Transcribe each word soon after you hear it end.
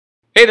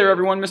Hey there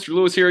everyone, Mr.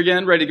 Lewis here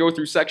again, ready to go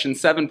through section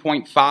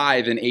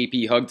 7.5 in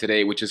AP HuG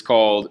today, which is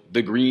called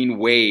the green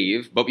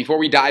wave. But before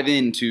we dive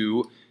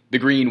into the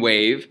green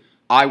wave,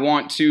 I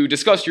want to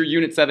discuss your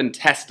Unit 7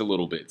 test a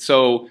little bit.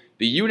 So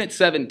the Unit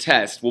 7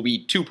 test will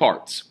be two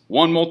parts,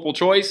 one multiple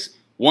choice,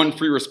 one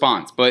free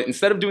response. But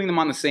instead of doing them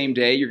on the same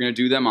day, you're going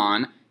to do them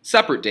on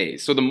separate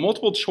days. So the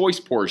multiple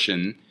choice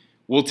portion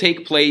will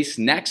take place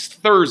next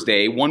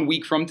Thursday, 1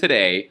 week from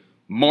today,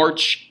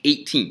 March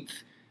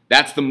 18th.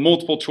 That's the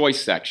multiple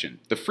choice section.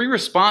 The free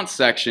response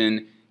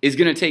section is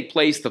going to take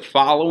place the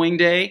following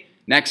day,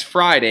 next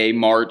Friday,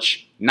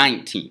 March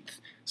 19th.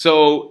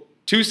 So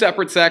two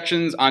separate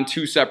sections on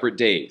two separate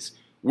days.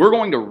 We're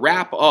going to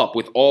wrap up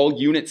with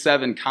all Unit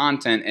 7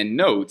 content and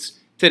notes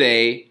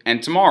today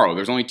and tomorrow.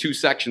 There's only two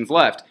sections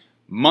left.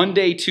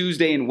 Monday,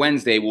 Tuesday, and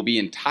Wednesday will be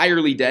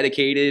entirely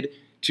dedicated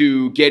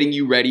to getting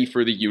you ready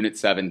for the Unit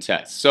 7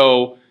 test.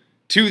 So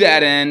to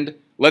that end,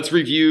 let's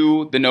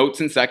review the notes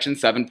in section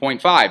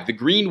 7.5. The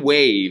green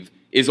wave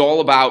is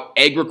all about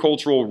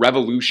agricultural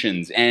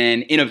revolutions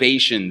and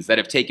innovations that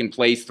have taken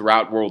place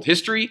throughout world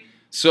history.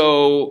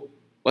 So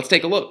let's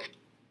take a look.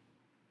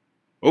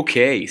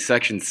 Okay,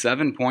 section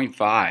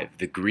 7.5,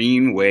 the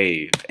green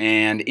wave.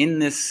 And in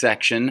this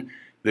section,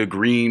 the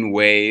green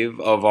wave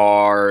of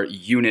our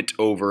unit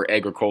over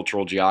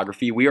agricultural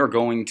geography, we are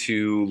going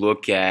to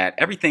look at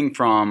everything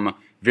from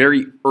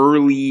very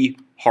early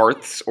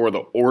hearths, or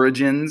the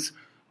origins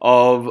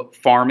of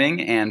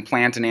farming and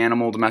plant and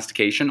animal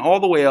domestication, all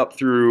the way up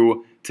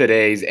through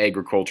today's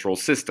agricultural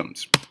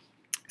systems.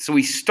 So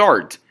we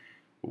start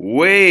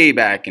way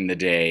back in the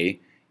day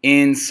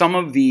in some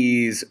of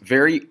these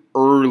very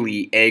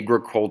early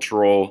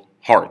agricultural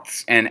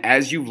hearths. And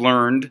as you've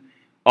learned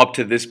up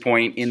to this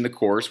point in the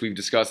course, we've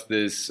discussed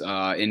this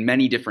in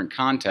many different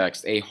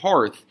contexts, a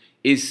hearth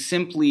is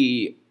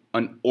simply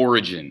an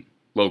origin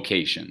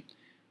location,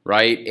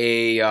 right?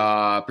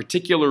 A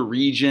particular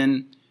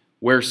region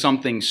where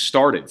something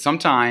started.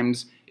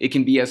 Sometimes it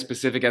can be as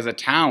specific as a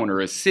town or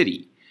a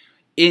city.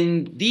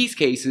 In these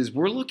cases,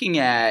 we're looking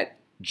at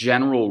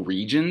general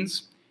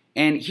regions,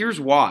 and here's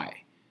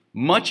why.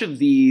 Many of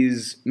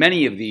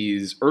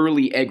these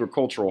early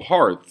agricultural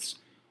hearths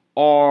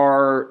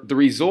are the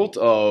result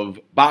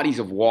of bodies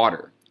of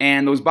water,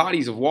 and those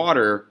bodies of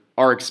water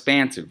are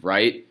expansive,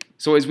 right?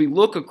 So as we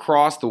look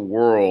across the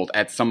world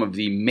at some of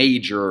the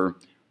major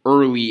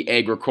early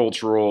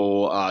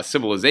agricultural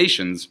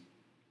civilizations,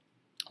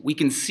 we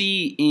can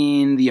see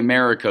in the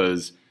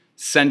Americas,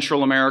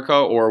 Central America,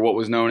 or what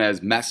was known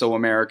as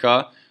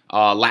Mesoamerica,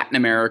 Latin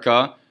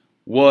America,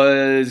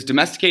 was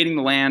domesticating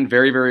the land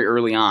very, very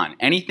early on.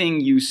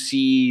 Anything you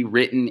see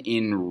written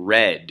in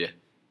red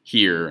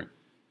here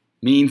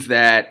means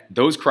that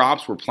those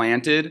crops were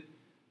planted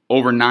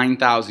over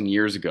 9,000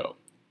 years ago.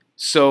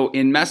 So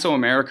in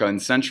Mesoamerica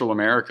and Central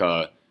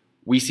America,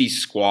 we see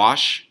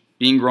squash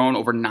being grown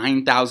over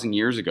 9,000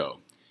 years ago.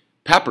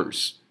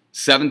 Peppers,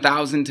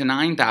 7,000 to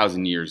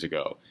 9,000 years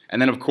ago. And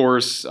then, of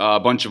course, a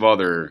bunch of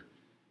other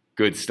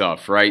good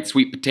stuff, right?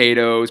 Sweet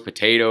potatoes,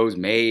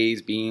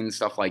 maize, beans,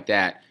 stuff like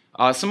that.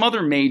 Some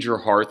other major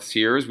hearths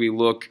here as we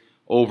look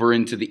over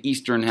into the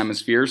Eastern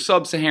Hemisphere,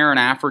 Sub-Saharan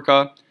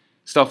Africa,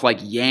 stuff like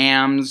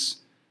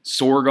yams,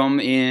 sorghum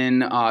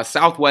in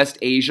Southwest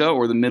Asia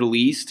or the Middle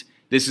East.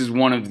 This is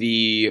one of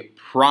the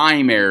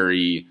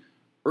primary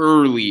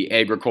early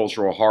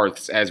agricultural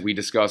hearths, as we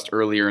discussed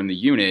earlier in the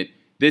unit.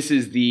 This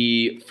is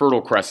the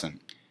Fertile Crescent.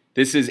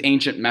 This is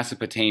ancient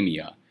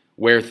Mesopotamia,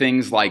 where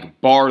things like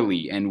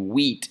barley and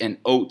wheat and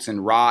oats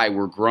and rye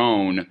were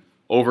grown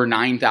over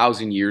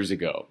 9,000 years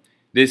ago.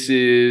 This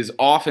is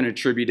often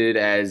attributed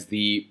as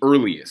the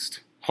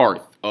earliest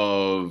hearth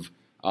of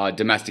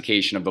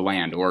domestication of the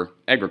land, or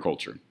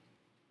agriculture.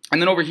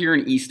 And then over here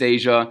in East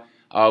Asia,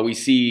 we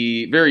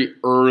see very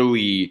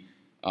early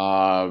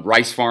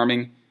rice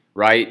farming,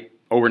 right,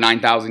 over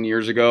 9,000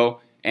 years ago.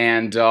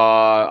 And a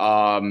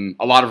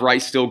lot of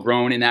rice still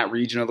grown in that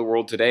region of the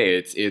world today.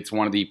 It's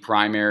one of the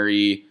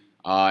primary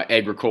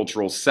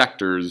agricultural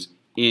sectors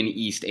in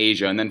East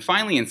Asia. And then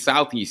finally in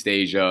Southeast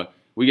Asia,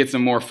 we get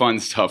some more fun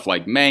stuff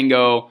like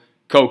mango,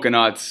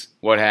 coconuts,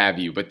 what have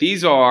you. But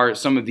these are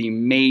some of the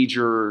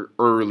major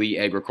early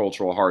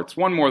agricultural hearths.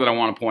 One more that I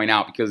want to point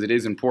out, because it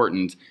is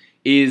important,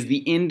 is the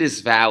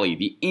Indus Valley.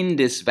 The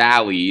Indus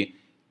Valley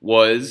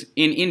was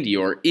in India,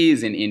 or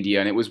is in India,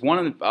 and it was one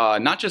of the,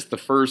 not just the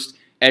first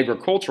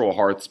agricultural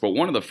hearths, but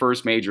one of the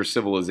first major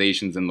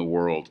civilizations in the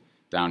world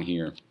down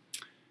here.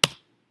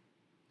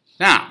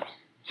 Now,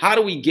 how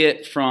do we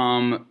get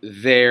from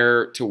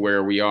there to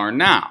where we are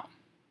now?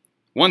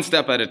 One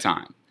step at a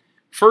time.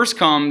 First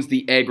comes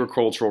the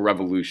agricultural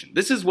revolution.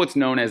 This is what's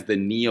known as the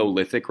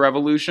Neolithic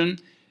Revolution,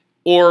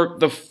 or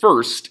the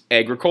first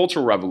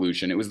agricultural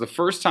revolution. It was the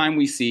first time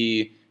we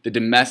see the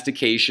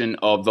domestication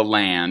of the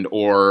land,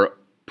 or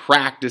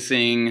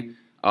practicing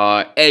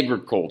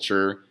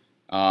agriculture,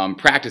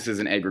 practices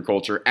in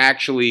agriculture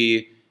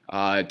actually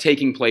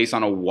taking place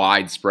on a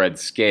widespread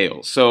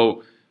scale.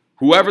 So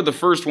whoever the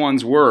first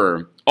ones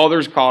were,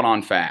 others caught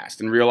on fast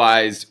and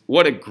realized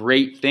what a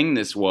great thing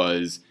this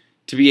was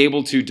to be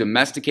able to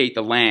domesticate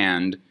the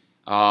land,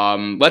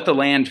 let the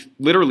land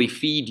literally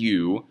feed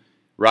you,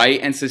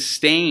 right, and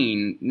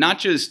sustain not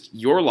just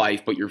your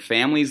life, but your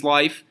family's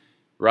life,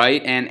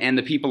 right, and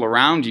the people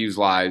around you's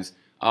lives,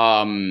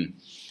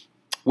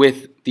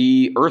 with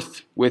the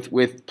earth,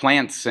 with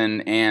plants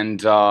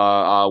and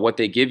what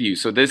they give you.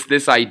 So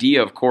this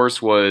idea, of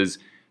course, was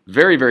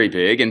very, very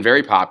big and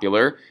very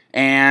popular.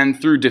 And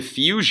through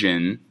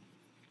diffusion,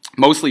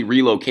 mostly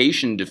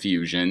relocation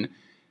diffusion,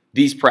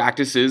 these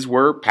practices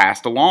were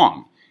passed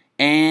along.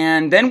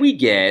 And then we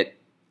get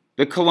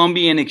the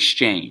Columbian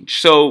Exchange.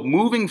 So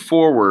moving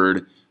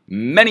forward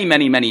many,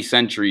 many, many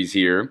centuries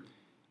here,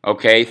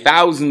 okay,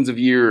 thousands of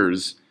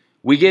years,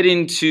 we get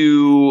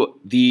into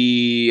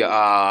the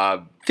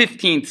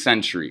 15th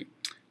century,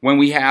 when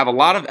we have a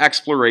lot of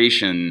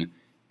exploration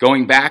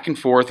going back and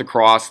forth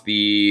across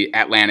the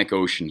Atlantic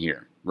Ocean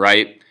here,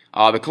 right?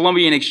 The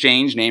Columbian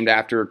Exchange, named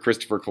after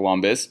Christopher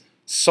Columbus,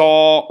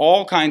 saw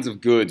all kinds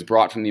of goods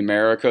brought from the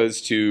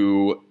Americas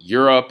to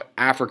Europe,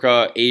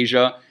 Africa,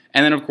 Asia,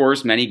 and then, of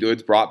course, many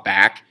goods brought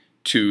back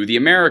to the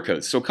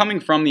Americas. So coming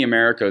from the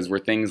Americas were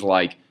things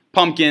like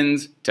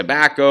pumpkins,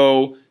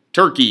 tobacco,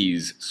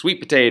 turkeys, sweet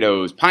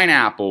potatoes,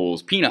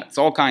 pineapples, peanuts,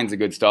 all kinds of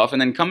good stuff. And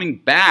then coming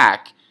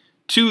back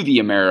to the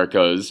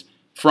Americas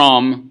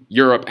from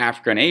Europe,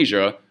 Africa, and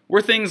Asia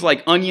were things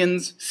like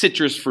onions,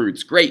 citrus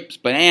fruits, grapes,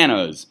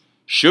 bananas,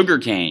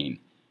 sugarcane,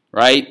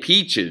 right?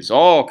 Peaches,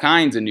 all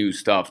kinds of new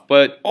stuff,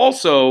 but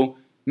also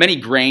many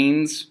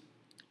grains,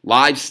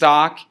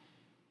 livestock,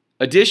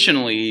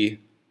 additionally,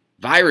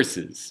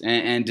 viruses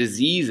and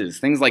diseases,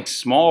 things like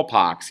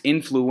smallpox,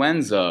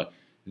 influenza,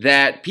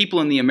 that people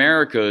in the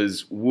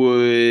Americas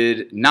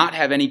would not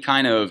have any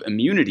kind of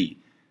immunity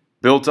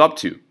built up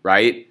to,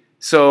 right?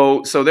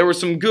 So there was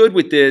some good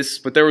with this,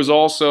 but there was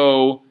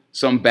also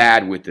some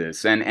bad with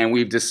this, and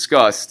we've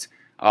discussed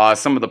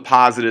some of the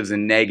positives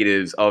and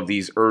negatives of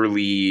these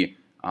early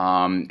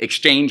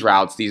exchange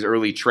routes, these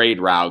early trade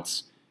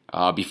routes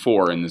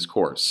before in this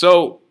course.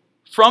 So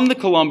from the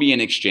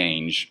Columbian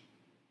Exchange,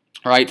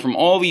 right, from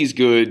all these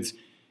goods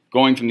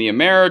going from the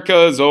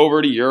Americas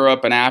over to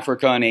Europe and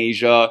Africa and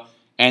Asia,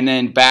 and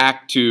then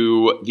back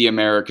to the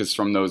Americas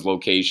from those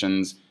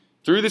locations,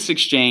 through this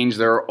exchange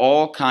there are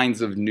all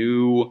kinds of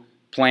new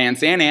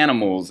plants and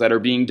animals that are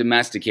being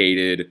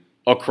domesticated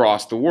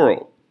across the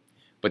world.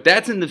 But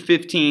that's in the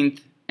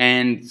 15th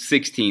and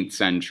 16th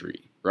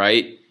century,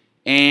 right?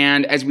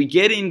 And as we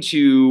get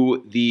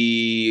into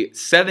the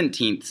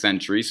 17th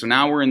century, so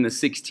now we're in the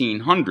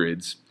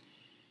 1600s,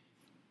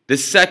 the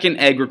second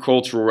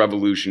agricultural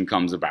revolution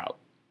comes about.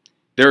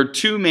 There are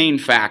two main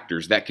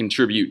factors that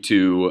contribute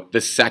to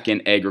the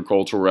second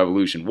agricultural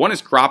revolution. One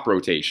is crop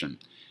rotation,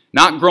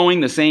 not growing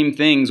the same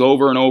things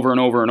over and over and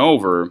over and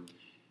over,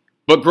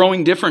 but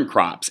growing different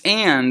crops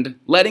and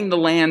letting the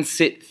land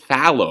sit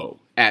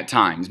fallow at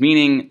times,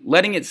 meaning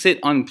letting it sit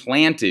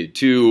unplanted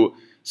to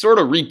sort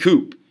of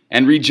recoup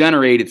and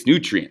regenerate its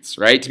nutrients,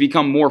 right? To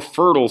become more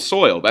fertile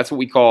soil. That's what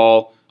we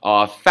call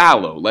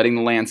fallow, letting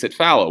the land sit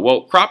fallow.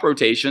 Well, crop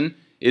rotation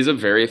is a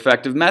very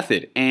effective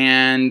method.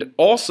 And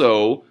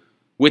also,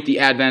 with the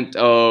advent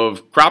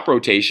of crop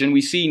rotation,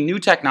 we see new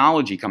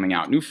technology coming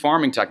out, new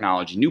farming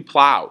technology, new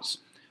plows.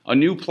 A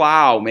new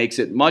plow makes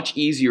it much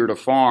easier to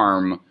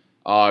farm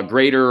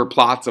greater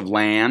plots of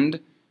land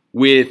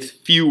with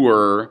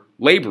fewer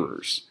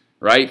laborers,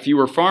 right?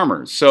 Fewer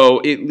farmers. So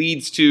it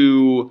leads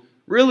to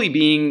really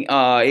being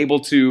able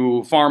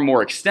to farm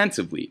more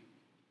extensively,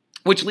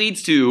 which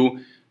leads to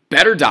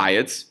better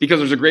diets because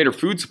there's a greater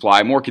food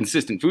supply, more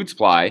consistent food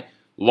supply,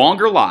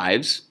 longer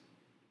lives,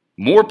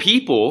 more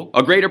people,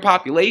 a greater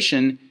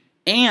population,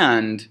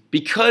 and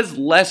because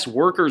less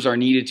workers are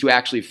needed to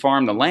actually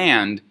farm the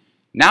land,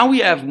 now we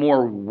have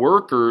more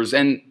workers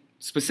and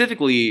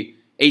specifically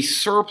a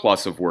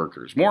surplus of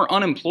workers, more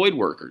unemployed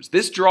workers.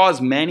 This draws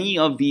many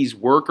of these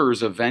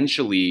workers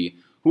eventually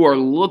who are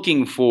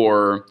looking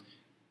for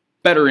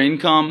better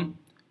income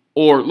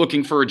or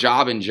looking for a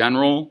job in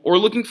general or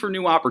looking for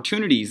new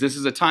opportunities. This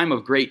is a time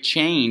of great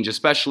change,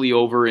 especially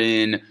over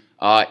in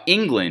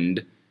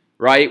England,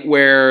 right,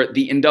 where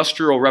the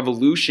Industrial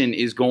Revolution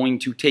is going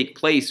to take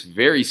place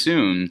very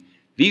soon.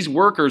 These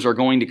workers are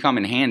going to come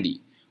in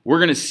handy. We're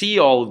going to see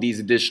all of these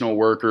additional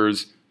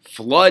workers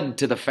flood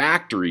to the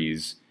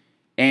factories,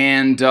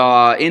 and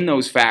in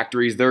those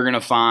factories they're going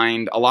to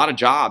find a lot of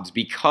jobs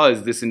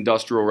because this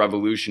Industrial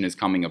Revolution is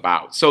coming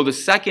about. So the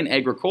second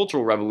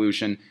agricultural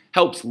revolution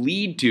helps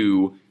lead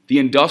to the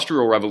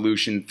Industrial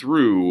Revolution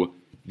through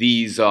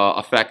these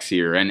effects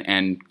here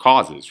and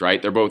causes,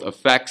 right? They're both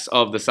effects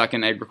of the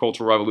second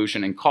agricultural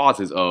revolution and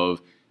causes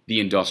of the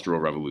Industrial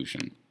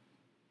Revolution.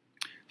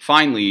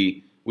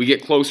 Finally, we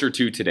get closer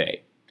to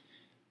today.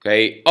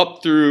 Okay,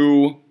 up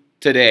through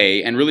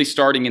today and really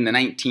starting in the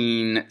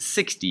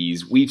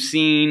 1960s, we've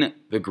seen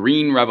the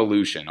Green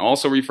Revolution,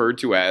 also referred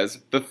to as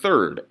the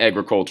third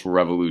agricultural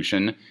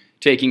revolution,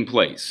 taking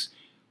place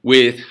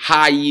with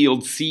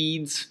high-yield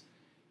seeds,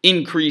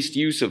 increased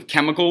use of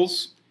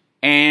chemicals,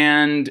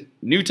 and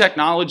new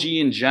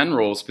technology in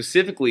general,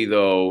 specifically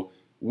though,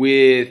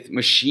 with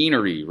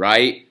machinery,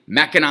 right?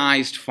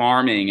 Mechanized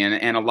farming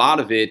and a lot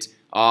of it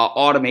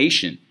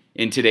automation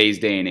in today's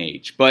day and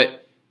age.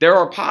 But there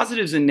are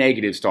positives and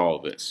negatives to all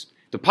of this.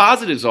 The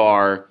positives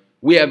are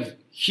we have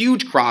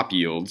huge crop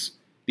yields,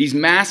 these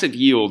massive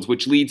yields,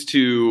 which leads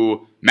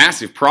to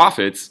massive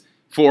profits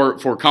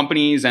for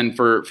companies and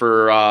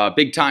for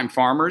big-time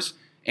farmers,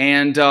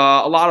 and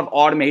a lot of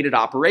automated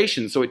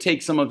operations. So it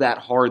takes some of that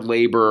hard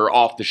labor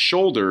off the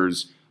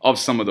shoulders of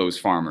some of those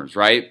farmers,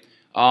 right?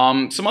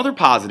 Some other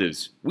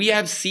positives. We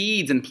have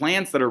seeds and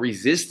plants that are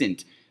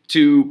resistant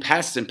to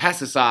pests and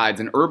pesticides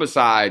and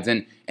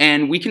herbicides,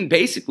 and we can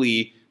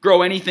basically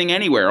grow anything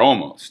anywhere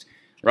almost,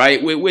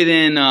 right?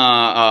 Within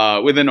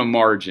a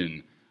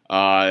margin.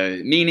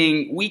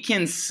 Meaning we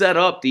can set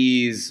up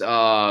these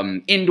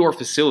indoor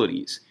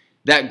facilities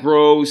that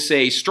grow,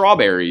 say,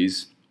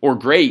 strawberries or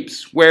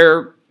grapes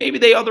where maybe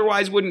they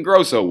otherwise wouldn't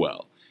grow so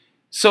well.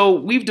 So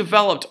we've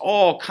developed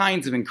all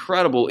kinds of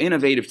incredible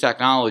innovative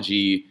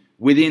technology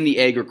within the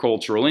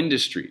agricultural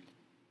industry.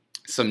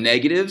 Some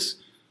negatives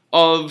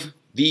of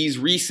these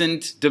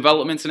recent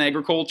developments in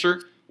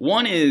agriculture.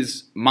 One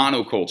is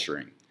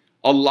monoculturing.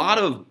 A lot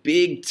of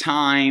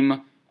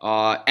big-time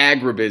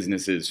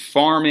agribusinesses,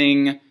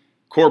 farming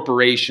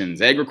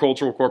corporations,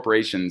 agricultural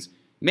corporations,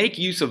 make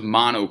use of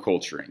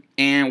monoculturing.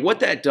 And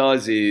what that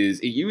does is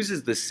it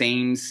uses the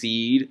same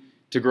seed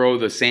to grow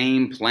the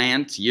same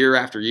plant year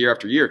after year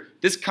after year.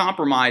 This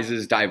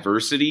compromises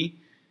diversity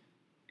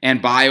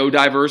and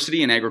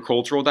biodiversity and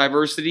agricultural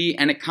diversity,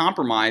 and it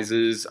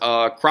compromises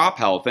crop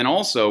health. And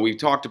also, we've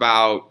talked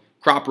about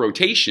crop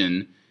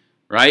rotation,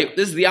 right?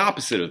 This is the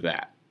opposite of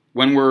that.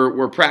 When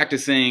we're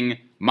practicing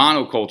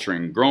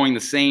monoculturing, growing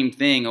the same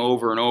thing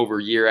over and over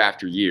year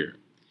after year.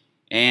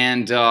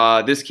 And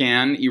this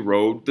can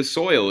erode the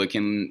soil. It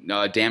can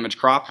damage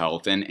crop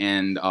health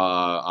and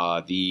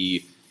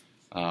the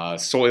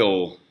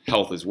soil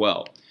health as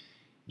well.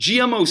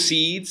 GMO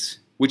seeds,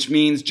 which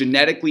means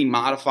genetically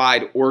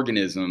modified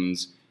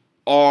organisms,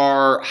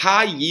 are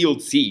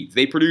high-yield seeds.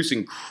 They produce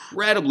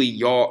incredibly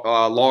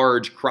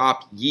large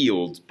crop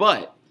yields,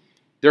 but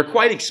they're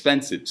quite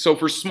expensive. So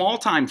for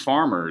small-time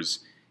farmers,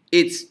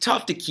 it's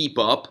tough to keep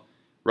up,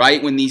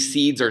 right, when these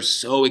seeds are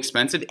so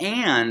expensive,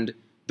 and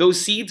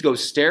those seeds go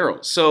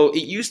sterile. So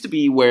it used to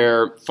be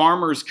where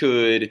farmers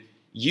could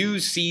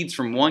use seeds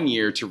from one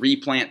year to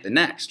replant the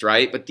next,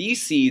 right? But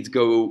these seeds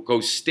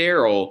go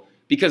sterile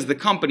because the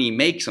company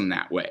makes them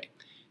that way.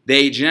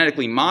 They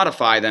genetically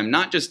modify them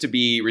not just to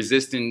be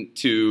resistant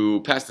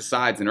to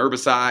pesticides and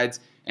herbicides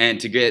and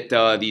to get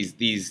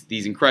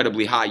these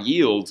incredibly high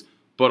yields,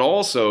 but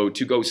also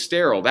to go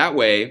sterile. That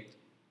way,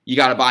 you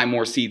got to buy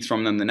more seeds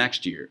from them the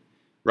next year,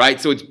 right?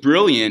 So it's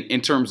brilliant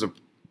in terms of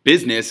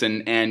business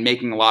and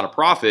making a lot of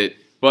profit,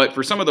 but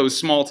for some of those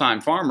small-time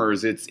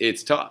farmers,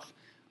 it's tough.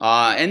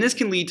 And this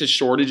can lead to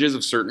shortages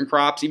of certain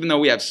crops. Even though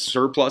we have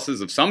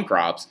surpluses of some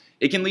crops,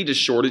 it can lead to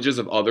shortages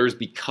of others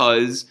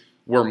because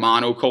we're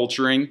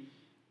monoculturing,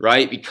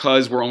 right?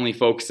 Because we're only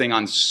focusing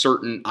on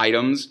certain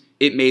items,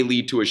 it may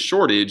lead to a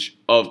shortage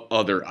of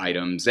other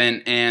items.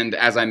 And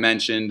as I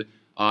mentioned,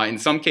 in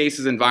some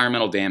cases,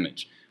 environmental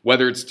damage,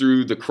 whether it's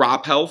through the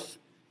crop health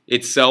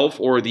itself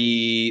or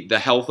the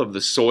health of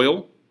the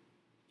soil,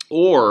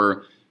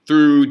 or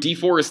through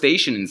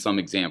deforestation in some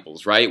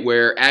examples, right?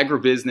 Where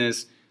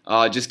agribusiness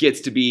just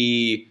gets to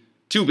be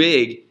too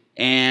big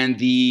and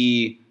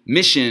the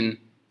mission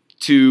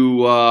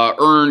to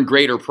earn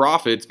greater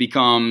profits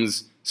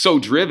becomes so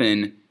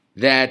driven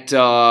that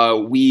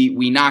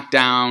we knock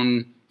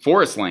down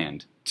forest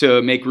land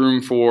to make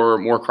room for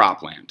more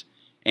cropland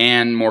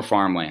and more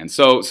farmland.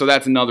 So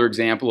that's another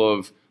example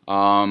of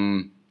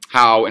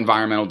how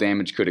environmental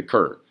damage could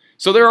occur.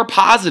 So there are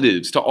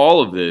positives to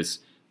all of this,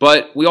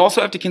 but we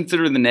also have to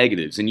consider the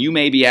negatives. And you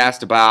may be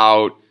asked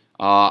about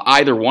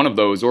either one of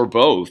those or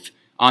both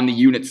on the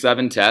Unit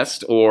 7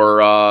 test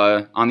or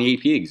on the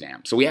AP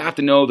exam. So we have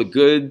to know the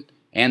good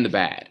and the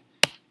bad.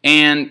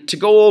 And to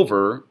go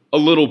over a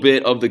little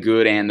bit of the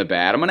good and the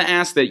bad, I'm going to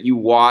ask that you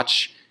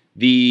watch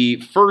the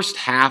first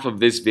half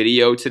of this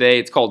video today.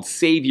 It's called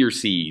Save Your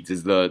Seeds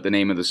is the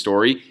name of the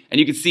story.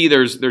 And you can see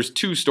there's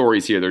two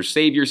stories here. There's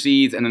Save Your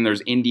Seeds and then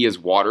there's India's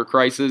water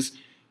crisis.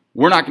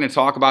 We're not going to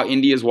talk about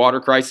India's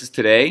water crisis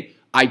today.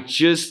 I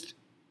just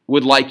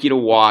would like you to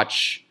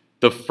watch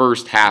the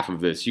first half of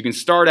this. You can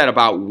start at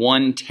about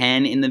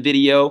 1:10 in the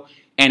video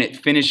and it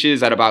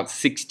finishes at about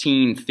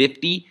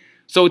 16:50.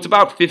 So it's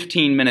about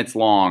 15 minutes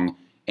long,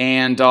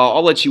 and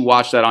I'll let you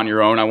watch that on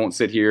your own. I won't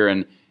sit here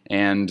and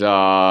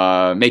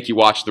make you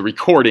watch the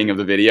recording of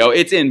the video.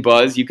 It's in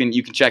Buzz. You can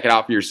check it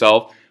out for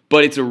yourself.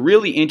 But it's a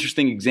really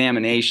interesting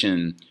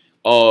examination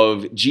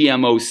of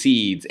GMO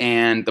seeds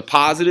and the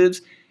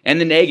positives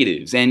and the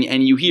negatives. And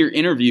you hear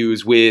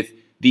interviews with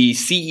the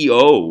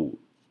CEO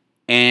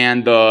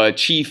and the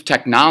chief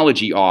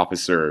technology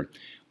officer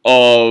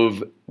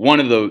of one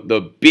of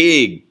the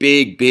big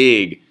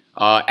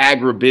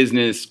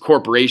agribusiness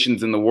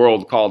corporations in the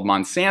world called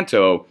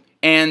Monsanto.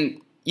 And,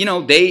 you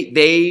know,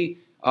 they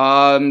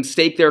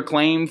stake their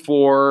claim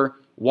for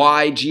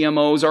why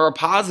GMOs are a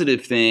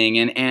positive thing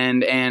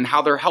and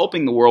how they're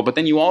helping the world. But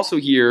then you also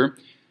hear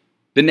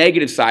the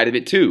negative side of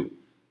it too.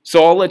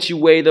 So I'll let you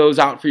weigh those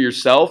out for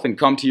yourself and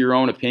come to your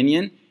own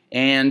opinion.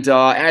 And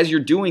as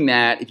you're doing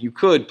that, if you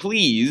could,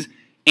 please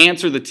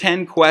answer the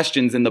 10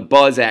 questions in the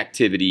buzz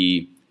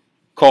activity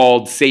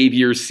called Save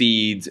Your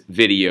Seeds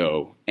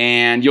video.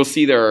 And you'll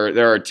see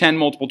there are 10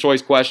 multiple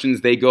choice questions.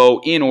 They go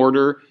in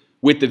order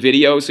with the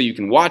video, so you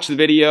can watch the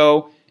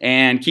video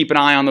and keep an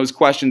eye on those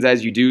questions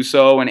as you do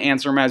so and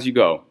answer them as you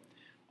go.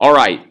 All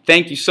right,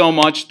 thank you so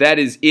much. That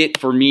is it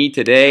for me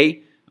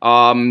today.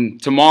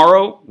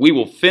 Tomorrow, we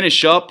will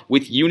finish up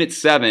with Unit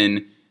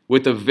 7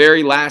 with the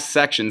very last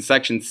section,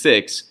 Section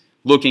 6,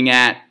 looking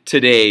at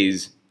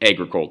today's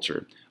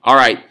agriculture. All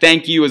right,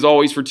 thank you as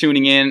always for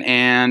tuning in,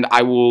 and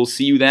I will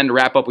see you then to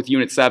wrap up with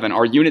Unit 7.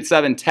 Our Unit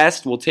 7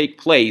 test will take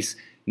place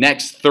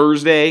next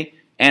Thursday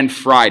and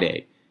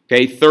Friday.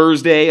 Okay,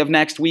 Thursday of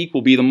next week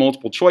will be the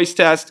multiple choice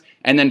test,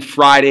 and then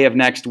Friday of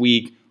next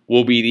week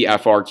will be the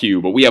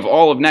FRQ. But we have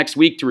all of next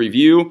week to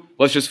review.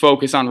 Let's just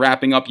focus on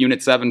wrapping up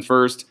Unit 7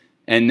 first,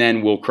 and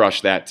then we'll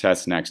crush that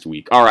test next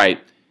week. All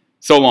right,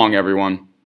 so long, everyone.